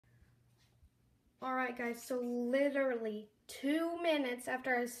Alright guys, so literally 2 minutes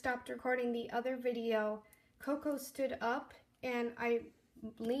after I stopped recording the other video, Coco stood up and I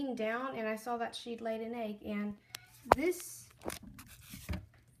leaned down and I saw that she'd laid an egg, and this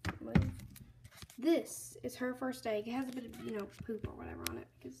is her first egg. It has a bit of, poop or whatever on it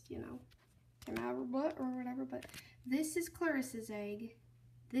because, came out of her butt or whatever, but this is Clarissa's egg.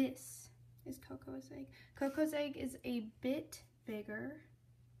 This is Coco's egg. Coco's egg is a bit bigger.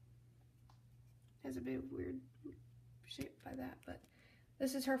 Has a bit of weird shape by that, but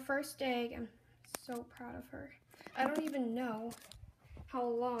this is her first egg. I'm so proud of her. I don't even know how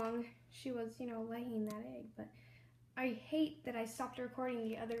long she was, laying that egg, but I hate that I stopped recording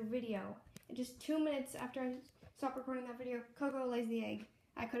the other video. And just 2 minutes after I stopped recording that video, Coco lays the egg.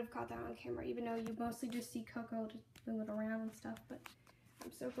 I could have caught that on camera, even though you mostly just see Coco just moving around and stuff, but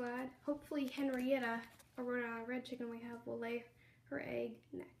I'm so glad. Hopefully Henrietta, or red chicken we have, will lay her egg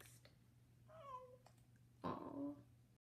next.